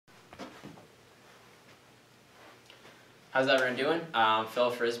How's everyone doing? I'm Phil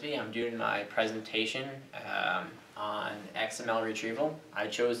Frisbie. I'm doing my presentation on XML retrieval. I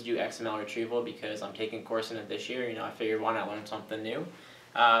chose to do XML retrieval because I'm taking a course in it this year. I figured why not learn something new.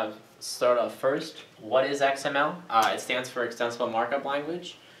 Start off first, what is XML? It stands for Extensible Markup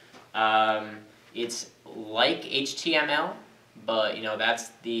Language. It's like HTML, but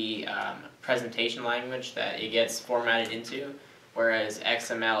that's the presentation language that it gets formatted into, whereas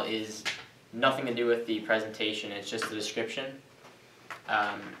XML is nothing to do with the presentation, it's just the description.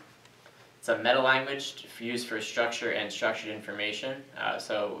 It's a meta language used for structure and structured information.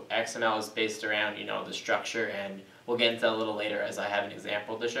 So XML is based around the structure, and we'll get into that a little later as I have an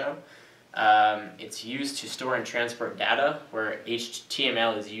example to show. It's used to store and transport data, where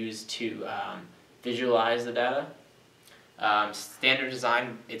HTML is used to visualize the data. It's standard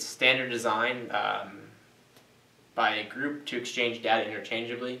design by a group to exchange data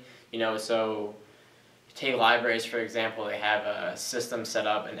interchangeably. So take libraries, for example, they have a system set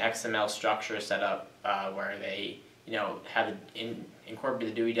up, an XML structure set up where they have incorporate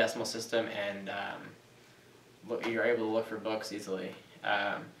the Dewey Decimal System, and you're able to look for books easily.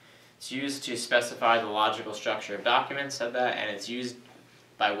 It's used to specify the logical structure of documents of that, and it's used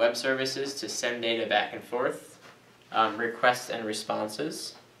by web services to send data back and forth, requests and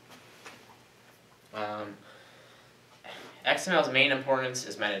responses. XML's main importance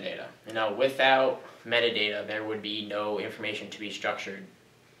is metadata. Without metadata, there would be no information to be structured.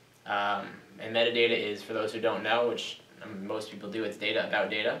 And metadata is, for those who don't know, which most people do, it's data about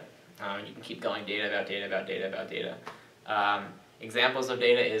data. You can keep going, data about data about data about data. Examples of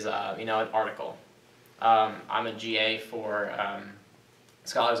data is, an article. I'm a GA for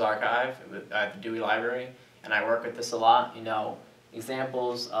Scholars Archive at the Dewey Library, and I work with this a lot.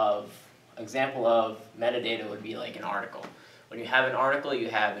 Example of metadata would be like an article. When you have an article, you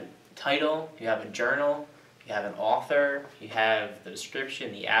have a title, you have a journal, you have an author, you have the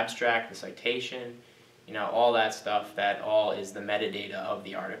description, the abstract, the citation, all that stuff. That all is the metadata of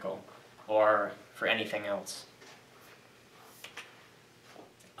the article, or for anything else.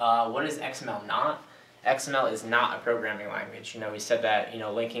 What is XML not? XML is not a programming language. We said that,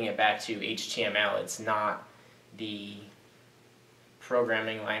 linking it back to HTML, it's not the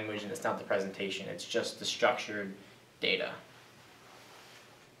programming language, and it's not the presentation, it's just the structured data.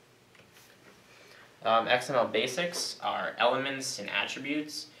 XML basics are elements and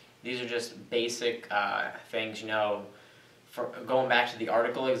attributes. These are just basic things, for going back to the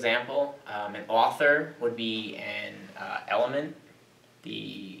article example, an author would be an element,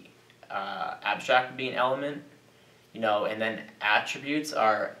 the abstract would be an element, and then attributes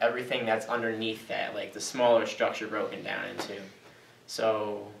are everything that's underneath that, like the smaller structure broken down into.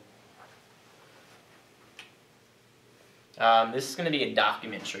 So this is going to be a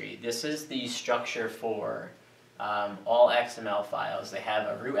document tree. This is the structure for all XML files. They have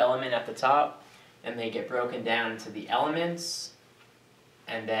a root element at the top, and they get broken down into the elements,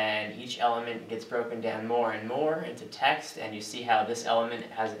 and then each element gets broken down more and more into text, and you see how this element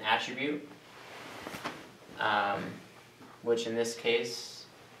has an attribute, which in this case,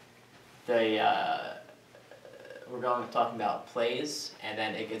 we're talking about plays, and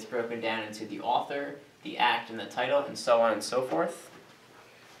then it gets broken down into the author, the act, and the title, and so on and so forth.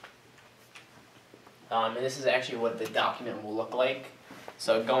 And this is actually what the document will look like.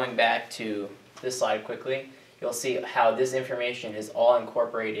 So going back to this slide quickly, you'll see how this information is all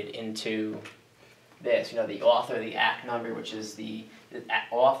incorporated into this. The author, the act number, which is the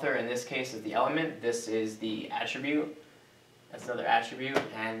author in this case is the element. This is the attribute. That's another attribute,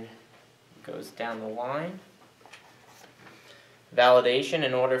 and it goes down the line. Validation.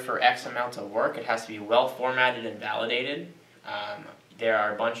 In order for XML to work, it has to be well formatted and validated. There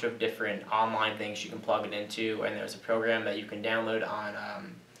are a bunch of different online things you can plug it into, and there's a program that you can download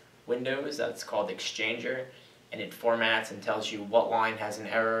on Windows that's called Exchanger, and it formats and tells you what line has an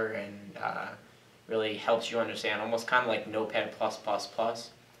error, and really helps you understand, almost kind of like Notepad++,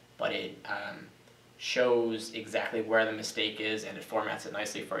 but it shows exactly where the mistake is, and it formats it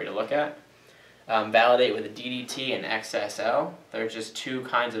nicely for you to look at. Validate with a DDT and XSL. They're just two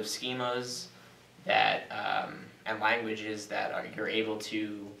kinds of schemas that and languages that you're able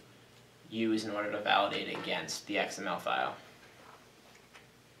to use in order to validate against the XML file.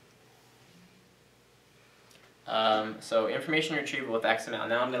 So information retrieval with XML.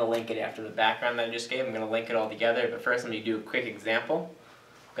 Now I'm going to link it after the background that I just gave. I'm going to link it all together, but first let me do a quick example.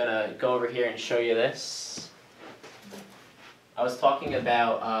 I'm going to go over here and show you this. I was talking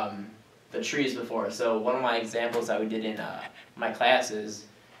about the trees before. So one of my examples that we did in my classes,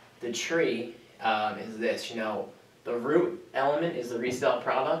 the tree is this. The root element is the resale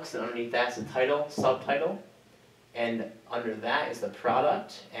products, and underneath that's the title, subtitle. and under that is the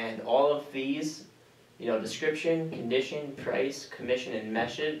product, and all of these, description, condition, price, commission, and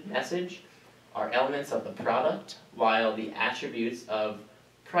message are elements of the product, while the attributes of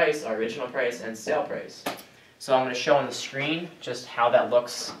price are original price and sale price. So I'm going to show on the screen just how that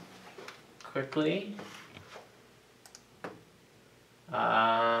looks quickly.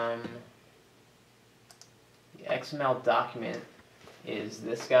 The XML document is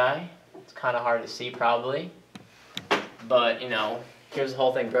this guy. It's kind of hard to see probably, but here's the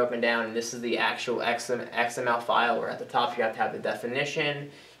whole thing broken down, and this is the actual XML file where at the top you have to have the definition.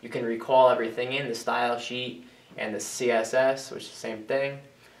 You can recall everything in the style sheet and the CSS, which is the same thing.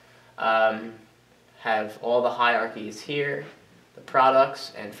 Have all the hierarchies here, the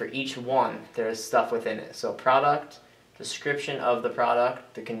products, and for each one there's stuff within it. So product, description of the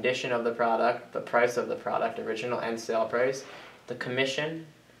product, the condition of the product, the price of the product, original and sale price, the commission,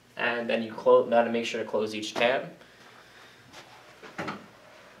 and then you gotta make sure to close each tab.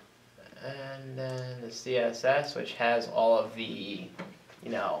 And then the CSS, which has all of the,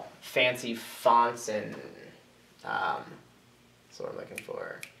 fancy fonts and, that's what I'm looking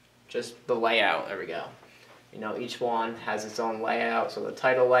for. Just the layout, there we go. Each one has its own layout. So the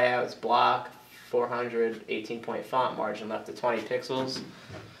title layout is block, 400, 18-point font, margin left to 20 pixels.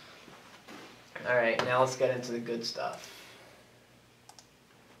 Alright, now let's get into the good stuff.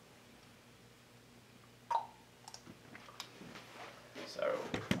 So,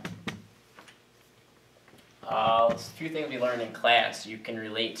 a few things we learned in class you can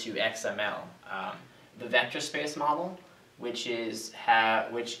relate to XML. The vector space model, which is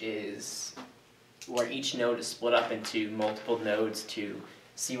where each node is split up into multiple nodes to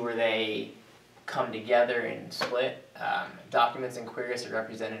see where they come together and split. Documents and queries are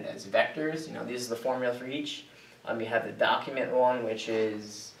represented as vectors. These are the formula for each. You have the document one, which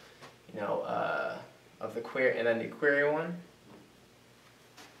is of the query, and then the query one.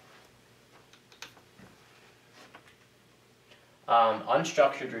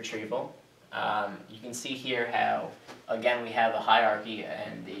 Unstructured retrieval. You can see here how, again, we have a hierarchy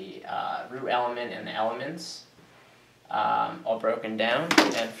and the root element and the elements all broken down.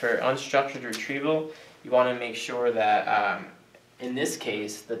 And for unstructured retrieval, you want to make sure that, in this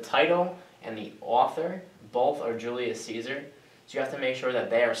case, the title and the author both are Julius Caesar. So you have to make sure that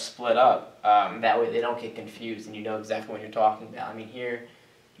they are split up. That way they don't get confused and you know exactly what you're talking about. Here,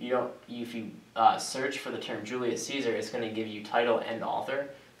 if you search for the term Julius Caesar, it's going to give you title and author,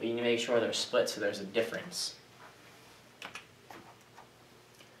 but you need to make sure they're split so there's a difference.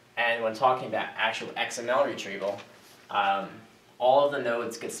 And when talking about actual XML retrieval, all of the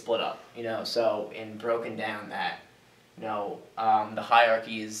nodes get split up. So in broken down that, the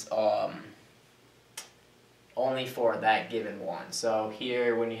hierarchy is only for that given one. So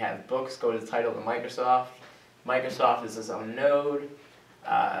here, when you have books, go to the title to Microsoft. Microsoft is its own node.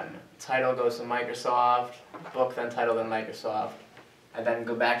 Title goes to Microsoft, book then title then Microsoft, and then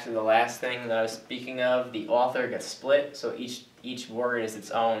go back to the last thing that I was speaking of. The author gets split, so each word is its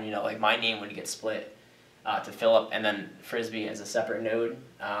own. Like my name would get split to Philip, and then Frisbie as a separate node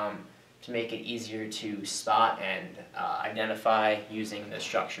to make it easier to spot and identify using the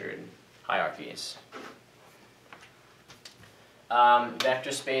structured hierarchies.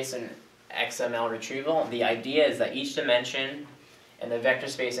 Vector space and XML retrieval. The idea is that each dimension and the vector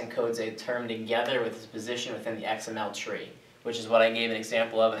space encodes a term together with its position within the XML tree, which is what I gave an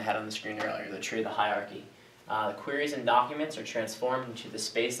example of and had on the screen earlier, the tree of the hierarchy. The queries and documents are transformed into the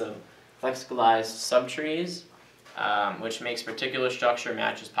space of lexicalized subtrees, which makes particular structure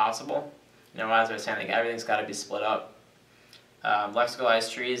matches possible. As I was saying, everything's got to be split up.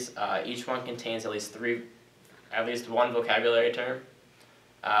 Lexicalized trees, each one contains at least one vocabulary term.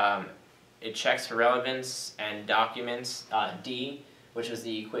 It checks for relevance and documents D, which was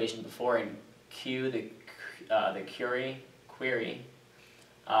the equation before, and Q, the query.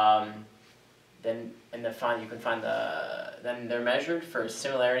 Then in the you can find then they're measured for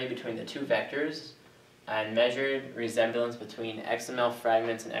similarity between the two vectors, and measured resemblance between XML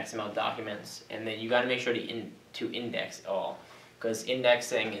fragments and XML documents. And then you got to make sure to index all, because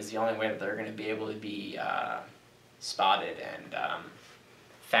indexing is the only way that they're going to be able to be spotted and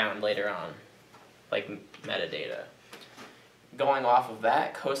found later on, like metadata. Going off of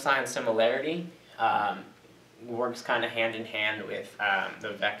that, cosine similarity works kind of hand in hand with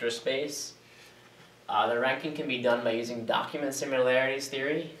the vector space. The ranking can be done by using document similarities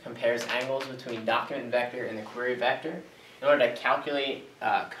theory, compares angles between document vector and the query vector. In order to calculate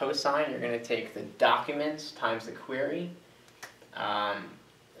cosine, you're going to take the documents times the query. Down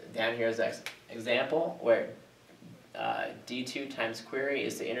here is an example where D2 times query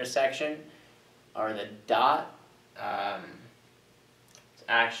is the intersection, or the dot It's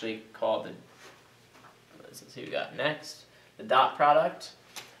actually called the, let's see what we got next, the dot product.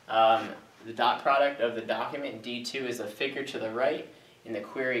 The dot product of the document D2 is the figure to the right, and the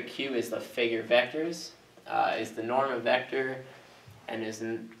query Q is the figure vectors, is the norm of vector, and is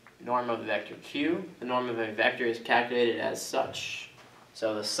the norm of vector Q. The norm of a vector is calculated as such.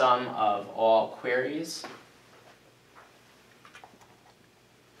 So the sum of all queries.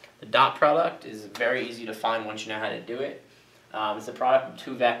 The dot product is very easy to find once you know how to do it. It's the product of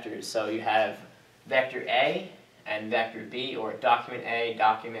two vectors. So you have vector A and vector B, or document A,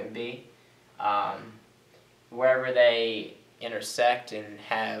 document B. Wherever they intersect and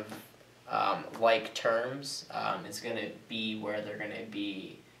have like terms, it's going to be where they're going to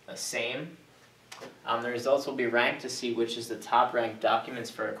be the same. The results will be ranked to see which is the top ranked documents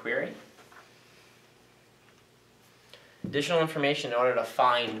for a query. Additional information in order to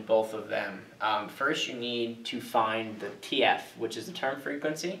find both of them. First, you need to find the TF, which is the term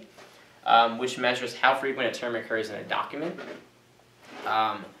frequency, which measures how frequent a term occurs in a document.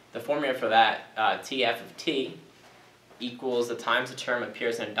 The formula for that, TF of T, equals the times a term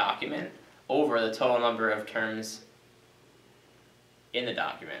appears in a document over the total number of terms in the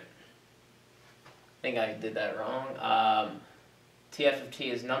document. I think I did that wrong. TF of T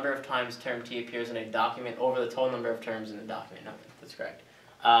is number of times term T appears in a document over the total number of terms in the document. No, that's correct.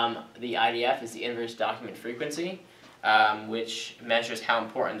 The IDF is the inverse document frequency, which measures how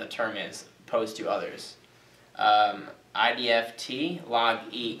important the term is opposed to others. IDF T log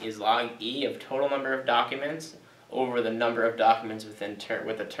E is log E of total number of documents over the number of documents with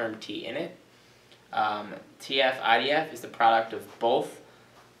the term T in it. TF IDF is the product of both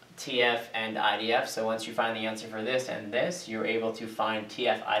TF and IDF, so once you find the answer for this and this, you're able to find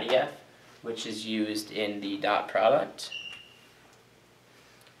TF IDF, which is used in the dot product.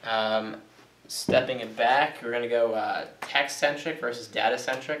 Stepping it back, we're going to go text-centric versus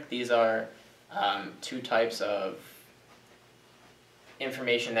data-centric. These are two types of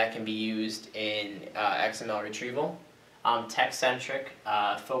information that can be used in XML retrieval. Text-centric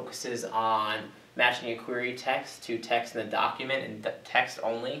focuses on matching a query text to text in the document and text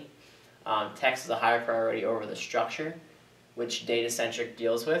only. Text is a higher priority over the structure, which data-centric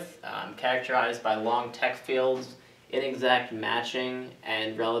deals with, characterized by long text fields, inexact matching,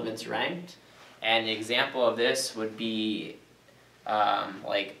 and relevance ranked. And the example of this would be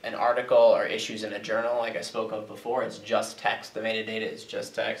like an article or issues in a journal, like I spoke of before. It's just text. The metadata is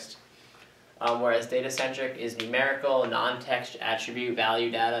just text. Whereas data-centric is numerical, non-text attribute, value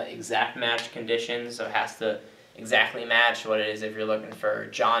data, exact match conditions, so it has to exactly match what it is. If you're looking for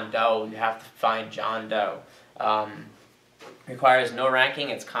John Doe, you have to find John Doe. Requires no ranking,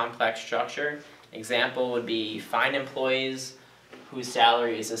 it's complex structure. Example would be find employees whose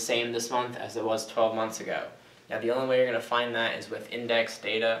salary is the same this month as it was 12 months ago. Now the only way you're going to find that is with index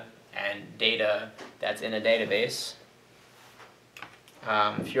data and data that's in a database.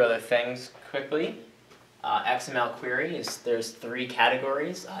 A few other things quickly. XML query there's three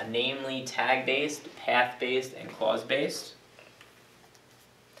categories, namely tag-based, path-based, and clause-based.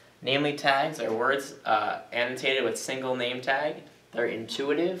 Namely tags are words annotated with single name tag. They're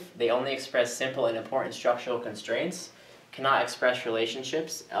intuitive. They only express simple and important structural constraints. Cannot express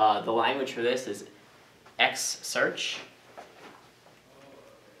relationships. The language for this is X-search.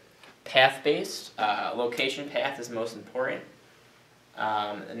 Path-based, location path is most important.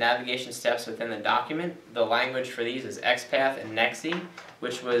 The navigation steps within the document. The language for these is XPath and Nexi,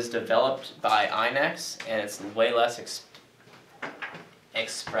 which was developed by iNex, and it's way less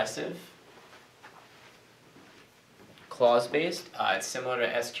expressive. Clause-based, it's similar to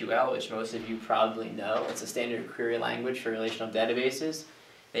SQL, which most of you probably know. It's a standard query language for relational databases.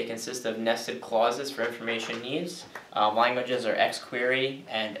 They consist of nested clauses for information needs. Languages are XQuery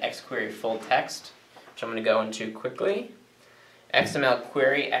and XQuery full text, which I'm going to go into quickly. XML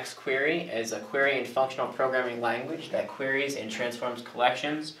query, XQuery, is a query and functional programming language that queries and transforms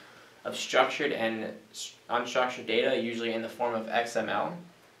collections of structured and unstructured data, usually in the form of XML.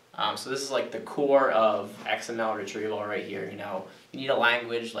 So this is like the core of XML retrieval right here. You know, you need a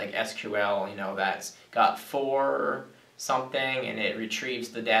language like SQL, you know, that's got for something and it retrieves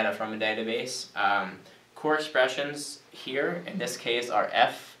the data from a database. Core expressions here, in this case, are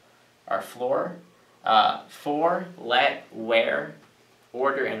floor. For, let, where,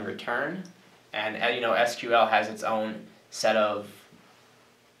 order, and return. And you know, SQL has its own set of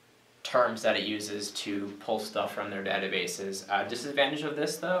terms that it uses to pull stuff from their databases. Disadvantage of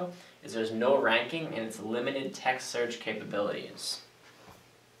this, though, is there's no ranking and it's limited text search capabilities.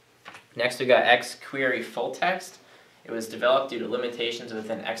 Next, we got XQuery full text. It was developed due to limitations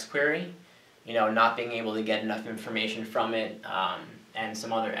within XQuery. not being able to get enough information from it, and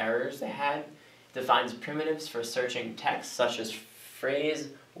some other errors they had. It defines primitives for searching text such as phrase,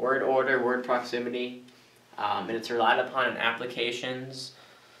 word order, word proximity, and it's relied upon in applications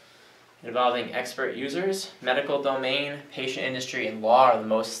involving expert users. Medical domain, patient industry, and law are the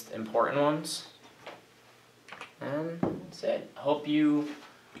most important ones. And that's it. I hope you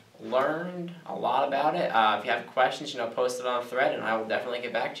learned a lot about it. If you have questions, post it on a thread and I will definitely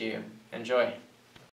get back to you. Enjoy.